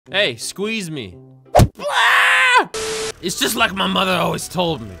Hey, squeeze me. It's just like my mother always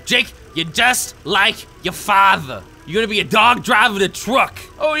told me. Jake, you're just like your father. You're gonna be a dog driving a truck.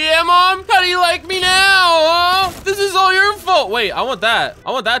 Oh yeah, Mom? How do you like me now, huh? This is all your fault. Wait, I want that.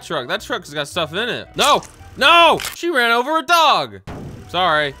 I want that truck. That truck's got stuff in it. No, no! She ran over a dog.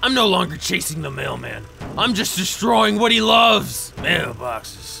 Sorry. I'm no longer chasing the mailman. I'm just destroying what he loves.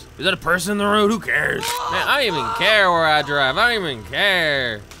 Mailboxes. Is that a person in the road? Who cares? Man, I don't even care where I drive. I don't even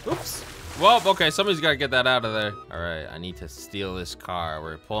care. Oops. Well, okay, somebody's gotta get that out of there. All right, I need to steal this car.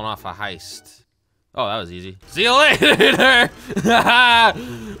 We're pulling off a heist. Oh, that was easy. See you later.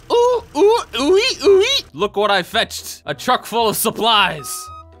 Ooh, ooh, ooey, ooey. Look what I fetched. A truck full of supplies.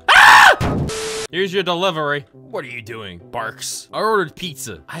 Ah! Here's your delivery. What are you doing? Barks. I ordered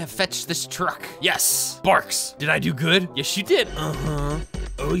pizza. I have fetched this truck. Yes. Barks. Did I do good? Yes, you did. Uh-huh.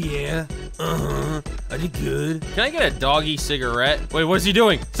 Oh, yeah. Uh-huh. I did good. Can I get a doggy cigarette? Wait, what is he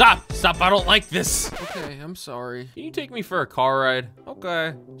doing? Stop. Stop. I don't like this. Okay, I'm sorry. Can you take me for a car ride?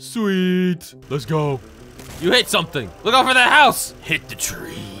 Okay. Sweet. Let's go. You hit something. Look out for that house. Hit the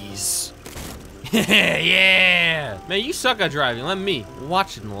trees. Yeah. Man, you suck at driving. Let me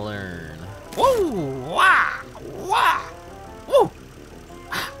watch and learn. Woo! Wah! Wah! Woo!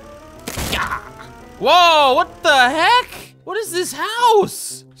 Ah! Yeah! Whoa! What the heck? What is this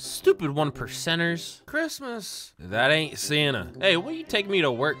house? Stupid 1%ers. Christmas. That ain't Santa. Hey, will you take me to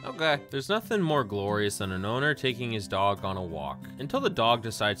work? Okay. There's nothing more glorious than an owner taking his dog on a walk until the dog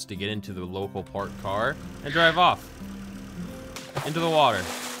decides to get into the local parked car and drive off into the water.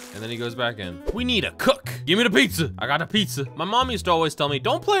 And then he goes back in. We need a cook. Give me the pizza. I got a pizza. My mom used to always tell me,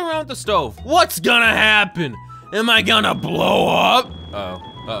 don't play around with the stove. What's gonna happen? Am I gonna blow up? Uh-oh,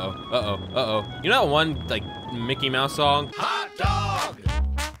 uh-oh, uh-oh, uh-oh. You know that one, like, Mickey Mouse song? Hot dog!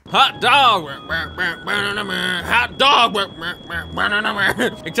 Hot dog! Hot dog!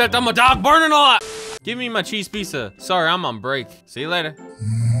 Except I'm a dog burning a lot. Give me my cheese pizza. Sorry, I'm on break. See you later.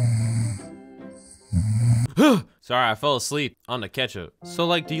 Sorry, I fell asleep on the ketchup. So,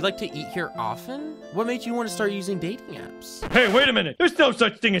 like, do you like to eat here often? What made you want to start using dating apps? Hey, wait a minute. There's no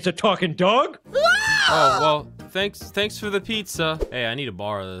such thing as a talking dog. Oh, well, thanks for the pizza. Hey, I need to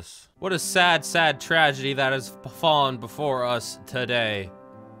borrow this. What a sad, sad tragedy that has fallen before us today.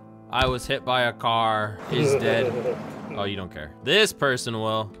 I was hit by a car, is dead. Oh, you don't care. This person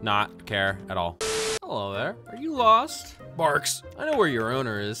will not care at all. Hello there, are you lost? Barks, I know where your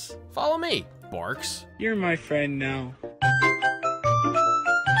owner is. Follow me. Barks. You're my friend now.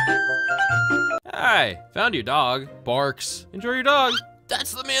 Hey, found your dog. Barks. Enjoy your dog.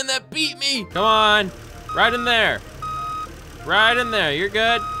 That's the man that beat me. Come on, right in there. Right in there, you're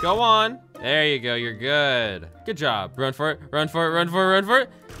good. Go on. There you go, you're good. Good job. Run for it, run for it, run for it, run for it.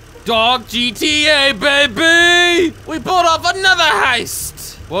 Dog GTA, baby! We pulled off another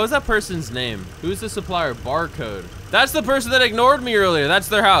heist. What was that person's name? Who's the supplier? Barcode. That's the person that ignored me earlier. That's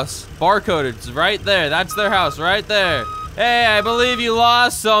their house. Barcoded. It's right there. That's their house right there. Hey, I believe you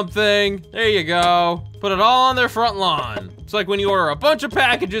lost something. There you go. Put it all on their front lawn. It's like when you order a bunch of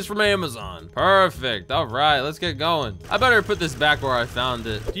packages from Amazon. Perfect. All right, let's get going. I better put this back where I found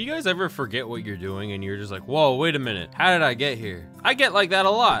it. Do you guys ever forget what you're doing and you're just like, whoa, wait a minute. How did I get here? I get like that a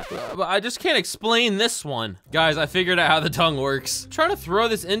lot, but I just can't explain this one. Guys, I figured out how the tongue works. I'm trying to throw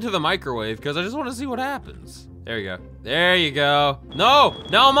this into the microwave because I just want to see what happens. There you go. There you go. No,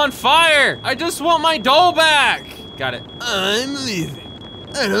 now I'm on fire. I just want my dough back. Got it. I'm leaving.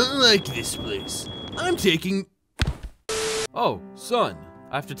 I don't like this place. I'm taking... Oh, son,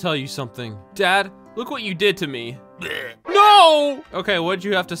 I have to tell you something. Dad, look what you did to me. No! Okay, what'd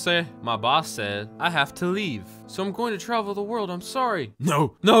you have to say? My boss said I have to leave. So I'm going to travel the world, I'm sorry.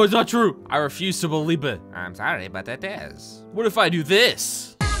 No, it's not true. I refuse to believe it. I'm sorry, but it is. What if I do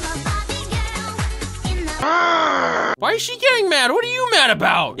this? Why is she getting mad? What are you mad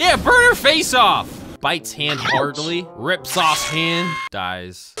about? Yeah, burn her face off. Bites hand hardly, rips off hand,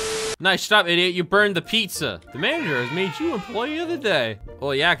 dies. Nice job, idiot, you burned the pizza. The manager has made you employee of the day.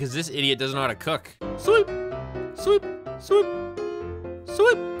 Well, yeah, because this idiot doesn't know how to cook. Sweep, sweep, sweep,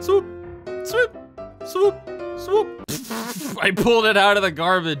 sweep, swoop, sweep, swoop, swoop. I pulled it out of the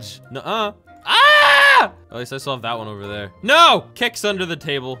garbage. Nuh-uh. Ah! At least I still have that one over there. No! Kicks under the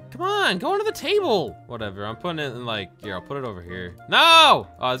table. Come on, go under the table. Whatever, I'm putting it in like, here, I'll put it over here. No!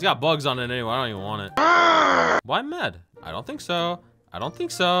 Oh, it's got bugs on it anyway, I don't even want it. Why am I mad? I don't think so. I don't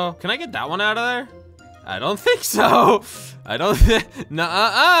think so. Can I get that one out of there? I don't think so. I don't think,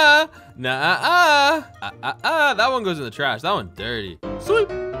 nuh-uh, nuh-uh, that one goes in the trash. That one's dirty. Sweep,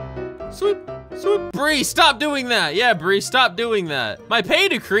 Sweep, sweep. Bree, stop doing that. Yeah, Bree, stop doing that. My pay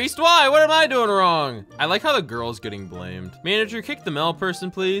decreased. Why? What am I doing wrong? I like how the girl's getting blamed. Manager, kick the Mel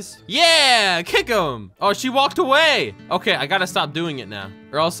person, please. Yeah, kick him. Oh, she walked away. Okay, I gotta stop doing it now,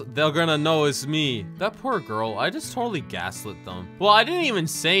 or else they're gonna know it's me. That poor girl, I just totally gaslit them. Well, I didn't even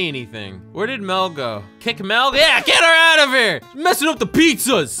say anything. Where did Mel go? Kick Mel? Yeah, get her out of here. She's messing up the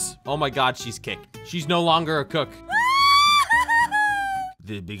pizzas. Oh my God, she's kicked. She's no longer a cook.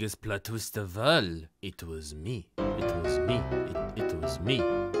 The biggest plot twist of all, it was me. It was me. It was me.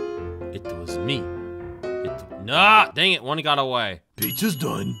 It was me. Nah, dang it, one got away. Pizza's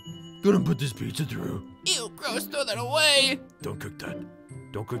done. Gonna put this pizza through. Ew, gross, throw that away. Don't cook that.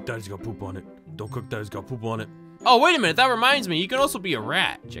 Don't cook that, it's got poop on it. Don't cook that, it's got poop on it. Oh, wait a minute, that reminds me, you can also be a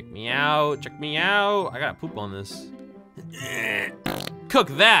rat. Check me out, check me out. I got poop on this. Cook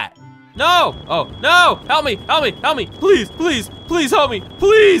that. No! Oh, no! Help me! Help me! Help me! Please, please, please help me!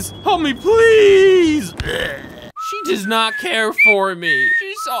 Please! Help me, please! She does not care for me.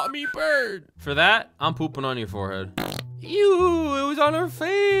 She saw me burn. For that, I'm pooping on your forehead. Ew, it was on her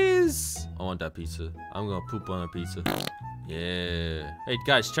face. I want that pizza. I'm gonna poop on a pizza. Yeah. Hey,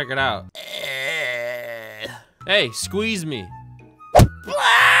 guys, check it out. Hey, squeeze me.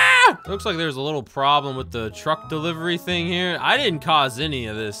 Looks like there's a little problem with the truck delivery thing here. I didn't cause any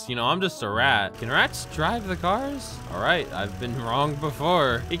of this. You know, I'm just a rat. Can rats drive the cars? All right, I've been wrong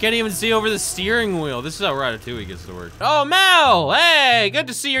before. You can't even see over the steering wheel. This is how Ratatouille gets to work. Oh, Mel! Hey, good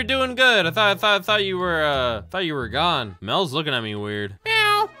to see you're doing good. I thought you were gone. Mel's looking at me weird.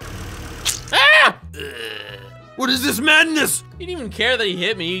 Meow. Ah! What is this madness? He didn't even care that he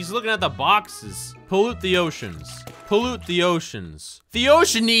hit me. He's looking at the boxes. Pollute the oceans. Pollute the oceans. The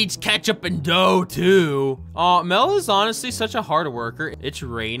ocean needs ketchup and dough too. Mel is honestly such a hard worker. It's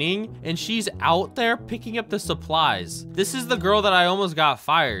raining and she's out there picking up the supplies. This is the girl that I almost got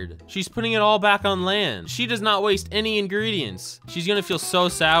fired. She's putting it all back on land. She does not waste any ingredients. She's gonna feel so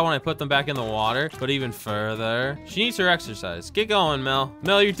sad when I put them back in the water, but even further. She needs her exercise. Get going, Mel.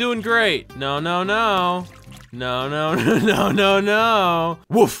 Mel, you're doing great. No, no, no. No, no, no, no, no, no.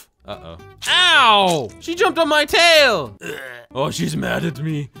 Woof. Uh-oh. Ow! She jumped on my tail! Oh, she's mad at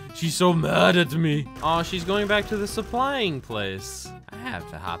me. She's so mad at me. Oh, she's going back to the supplying place. I have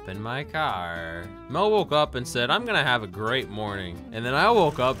to hop in my car. Mel woke up and said, I'm gonna have a great morning. And then I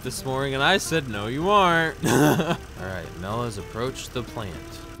woke up this morning and I said, no, you aren't. All right, Mel has approached the plant.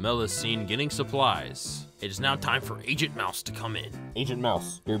 Mel is seen getting supplies. It is now time for Agent Mouse to come in. Agent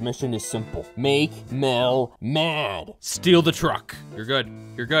Mouse, your mission is simple. Make Mel mad. Steal the truck. You're good.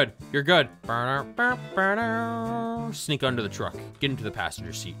 You're good. You're good. Sneak under the truck. Get into the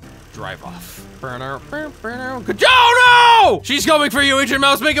passenger seat. Drive off. Good. Oh no! She's coming for you, Agent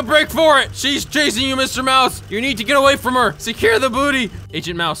Mouse. Make a break for it. She's chasing you, Mr. Mouse. You need to get away from her. Secure the booty.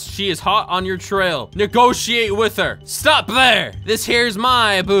 Agent Mouse, she is hot on your trail. Negotiate with her. Stop there. This here's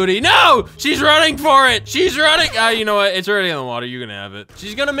my booty. No! She's running for it. She's running. You know what? It's already in the water. You can have it.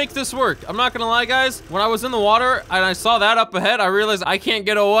 She's gonna make this work. I'm not gonna lie, guys. When I was in the water and I saw that up ahead, I realized I can't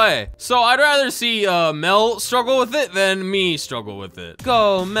get away. So I'd rather see Mel struggle with it than me struggle with it.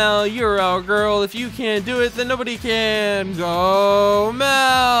 Go, Mel. You're our girl. If you can't do it, then nobody can. Go,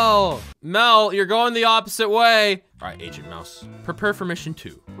 Mel. Mel, you're going the opposite way. All right, Agent Mouse, prepare for mission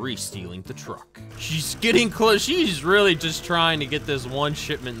 2, re-stealing the truck. She's getting close. She's really just trying to get this one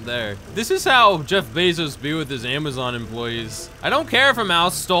shipment there. This is how Jeff Bezos be with his Amazon employees. I don't care if a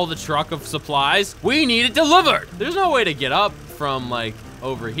mouse stole the truck of supplies. We need it delivered. There's no way to get up from like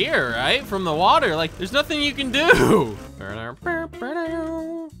over here, right? From the water, like there's nothing you can do.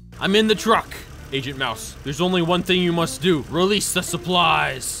 I'm in the truck. Agent Mouse, there's only one thing you must do. Release the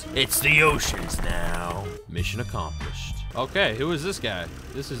supplies. It's the oceans now. Mission accomplished. Okay, who is this guy?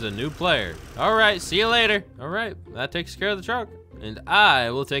 This is a new player. All right, see you later. All right, that takes care of the truck. And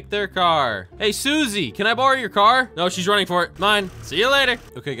I will take their car. Hey, Susie, can I borrow your car? No, she's running for it. Mine. See you later.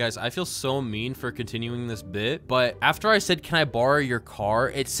 Okay, guys, I feel so mean for continuing this bit, but after I said, can I borrow your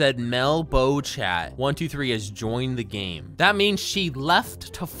car? It said Mel Bochat 123 has joined the game. That means she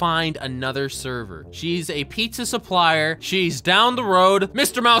left to find another server. She's a pizza supplier. She's down the road.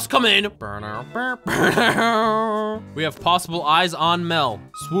 Mr. Mouse, come in. We have possible eyes on Mel.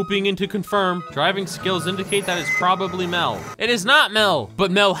 Swooping in to confirm. Driving skills indicate that it's probably Mel. It is not Mel,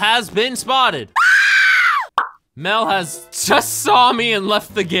 but Mel has been spotted. Mel has just saw me and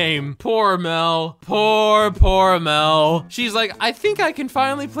left the game. Poor Mel. Poor Mel. She's like, I think I can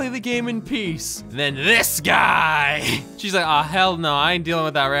finally play the game in peace. Then this guy. She's like, oh, hell no, I ain't dealing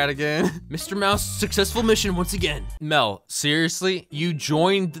with that rat again. Mr. Mouse, successful mission once again. Mel, seriously? You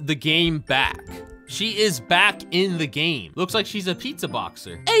joined the game back. She is back in the game. Looks like she's a pizza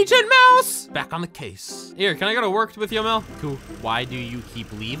boxer. Agent Mouse! Back on the case. Here, can I go to work with you, Mel? Cool. Why do you keep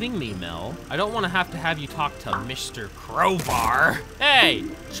leaving me, Mel? I don't want to have you talk to Mr. Crowbar. Hey,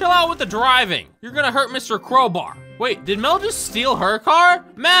 chill out with the driving. You're gonna hurt Mr. Crowbar. Wait, did Mel just steal her car?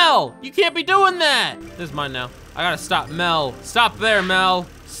 Mel, you can't be doing that. This is mine now. I gotta stop Mel. Stop there, Mel.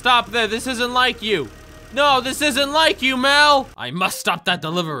 Stop there, this isn't like you. No, this isn't like you, Mel. I must stop that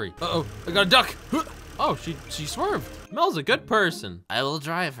delivery. Uh-oh, I gotta duck. Oh, she swerved. Mel's a good person. I will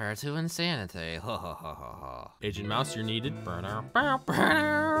drive her to insanity. Agent Mouse, you're needed. All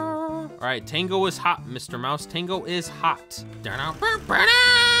right, Tango is hot, Mr. Mouse. Tango is hot.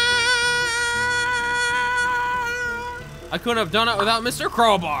 I couldn't have done it without Mr.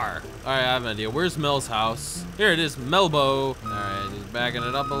 Crowbar. All right, I have an idea. Where's Mel's house? Here it is, Melbo. All right, he's backing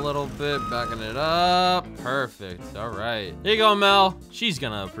it up a little bit, backing it up. Perfect, all right. Here you go, Mel. She's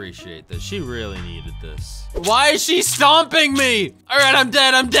gonna appreciate this. She really needed this. Why is she stomping me? All right, I'm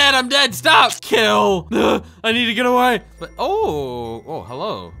dead, I'm dead, I'm dead. Stop, kill. I need to get away. But, oh,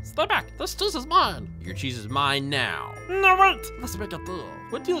 hello. Stay back, this cheese is mine. Your cheese is mine now. No, wait, let's make a deal.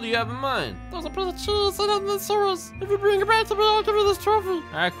 What deal do you have in mind? There's a piece of cheese in the sewers. If you bring it back to me, I'll give you this trophy. All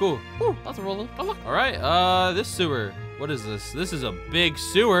right, cool. Whew, that's a roller. Good luck. All right, this sewer. What is this? This is a big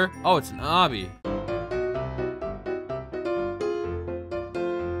sewer. Oh, it's an obby.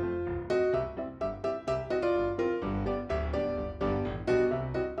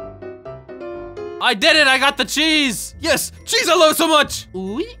 I did it, I got the cheese. Yes, cheese I love so much.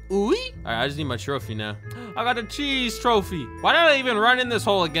 Ooh, ooh. All right, I just need my trophy now. I got a cheese trophy. Why did I even run in this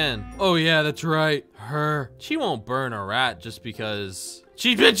hole again? Oh yeah, that's right, her. She won't burn a rat just because.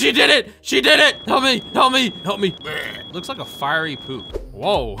 She did it, she did it. Help me, help me, help me. Looks like a fiery poop.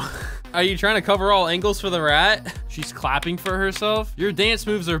 Whoa. Are you trying to cover all angles for the rat? She's clapping for herself. Your dance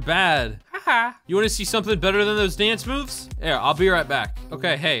moves are bad. You want to see something better than those dance moves? Here, I'll be right back.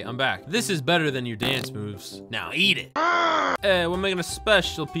 Okay, hey, I'm back. This is better than your dance moves. Now eat it. Hey, we're making a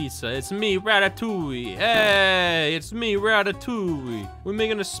special pizza. It's me, Ratatouille. Hey, it's me, Ratatouille. We're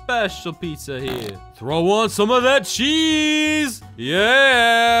making a special pizza here. Throw on some of that cheese.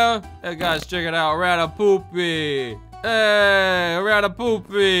 Yeah. Hey, guys, check it out. Ratatouille. Hey,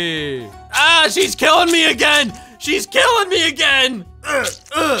 Ratatouille. Ah, she's killing me again. She's killing me again.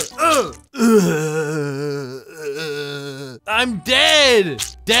 I'm dead.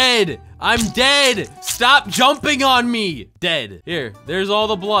 Dead. I'm dead. Stop jumping on me. Dead. Here, there's all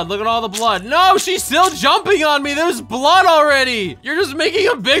the blood. Look at all the blood. No, she's still jumping on me. There's blood already. You're just making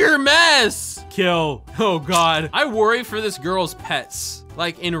a bigger mess. Kill. Oh, God. I worry for this girl's pets.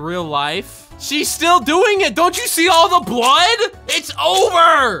 Like, in real life. She's still doing it. Don't you see all the blood? It's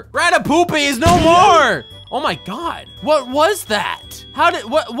over. Ratatouille is no more. Oh my God, what was that?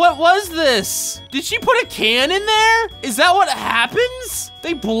 What was this? Did she put a can in there? Is that what happens?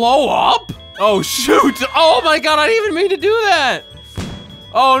 They blow up? Oh shoot, oh my God, I didn't even mean to do that.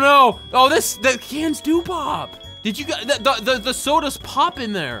 Oh no, oh the cans do pop. Did you guys, the sodas pop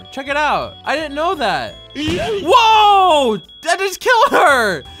in there. Check it out, I didn't know that. Whoa, that just killed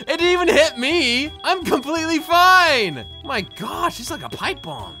her. It didn't even hit me. I'm completely fine. Oh my gosh, it's like a pipe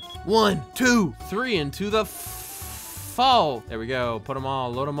bomb. 1, 2, 3 into the fall. There we go. Put them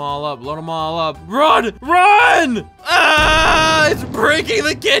all, load them all up, load them all up. Run, run! Ah, it's breaking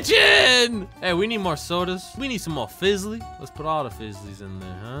the kitchen. Hey, we need more sodas. We need some more fizzly. Let's put all the fizzlies in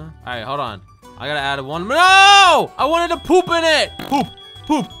there, huh? All right, hold on. I gotta add one. No! I wanted to poop in it. Poop,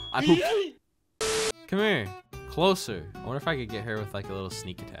 poop. I pooped. Come here. Closer. I wonder if I could get her with like a little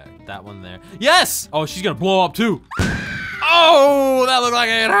sneak attack. That one there. Yes! Oh, she's gonna blow up too. Oh, that looked like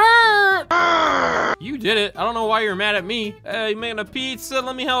it hurt. You did it. I don't know why you're mad at me. Hey, you making a pizza?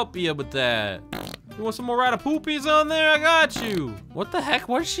 Let me help you with that. You want some more ratatouilles on there? I got you. What the heck?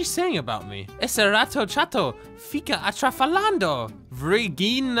 What is she saying about me? Ese rato chato fica atrafalando.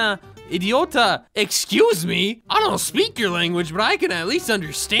 Virgina idiota. Excuse me? I don't speak your language, but I can at least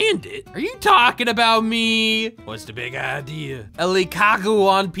understand it. Are you talking about me? What's the big idea? Elikagu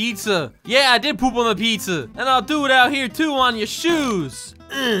on pizza. Yeah, I did poop on the pizza. And I'll do it out here too on your shoes.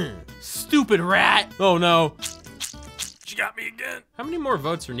 Stupid rat. Oh no. She got me again. How many more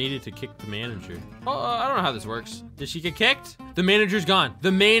votes are needed to kick the manager? Oh, I don't know how this works. Did she get kicked? The manager's gone.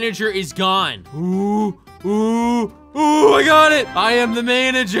 The manager is gone. Ooh, ooh, ooh, I got it. I am the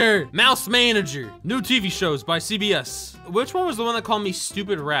manager. Mouse Manager. New TV shows by CBS. Which one was the one that called me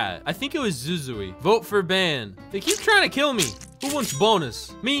stupid rat? I think it was Zuzui. Vote for ban. They keep trying to kill me. Who wants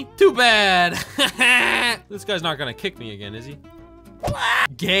bonus? Me? Too bad. This guy's not gonna kick me again, is he?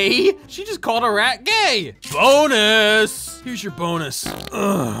 Gay? She just called a rat gay. Bonus. Here's your bonus.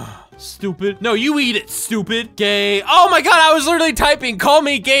 Ugh. Stupid. No, you eat it, stupid. Gay. Oh my God, I was literally typing, call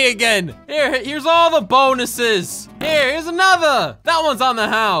me gay again. Here's all the bonuses. Here's another. That one's on the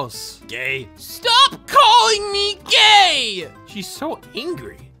house. Gay. Stop calling me gay. She's so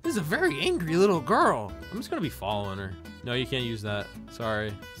angry. This is a very angry little girl. I'm just gonna be following her. No, you can't use that.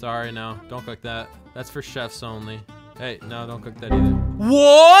 Sorry. Sorry, no. Don't click that. That's for chefs only. Hey, no, don't click that either.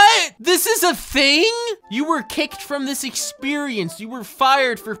 What? This is a thing? You were kicked from this experience. You were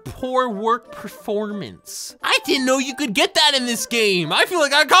fired for poor work performance. I didn't know you could get that in this game. I feel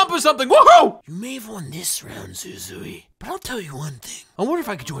like I accomplished something. Woohoo! You may have won this round, Zuzui, but I'll tell you one thing. I wonder if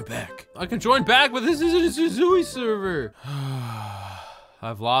I could join back. I can join back, but this isn't a Zuzui server.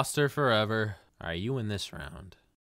 I've lost her forever. All right, you win this round.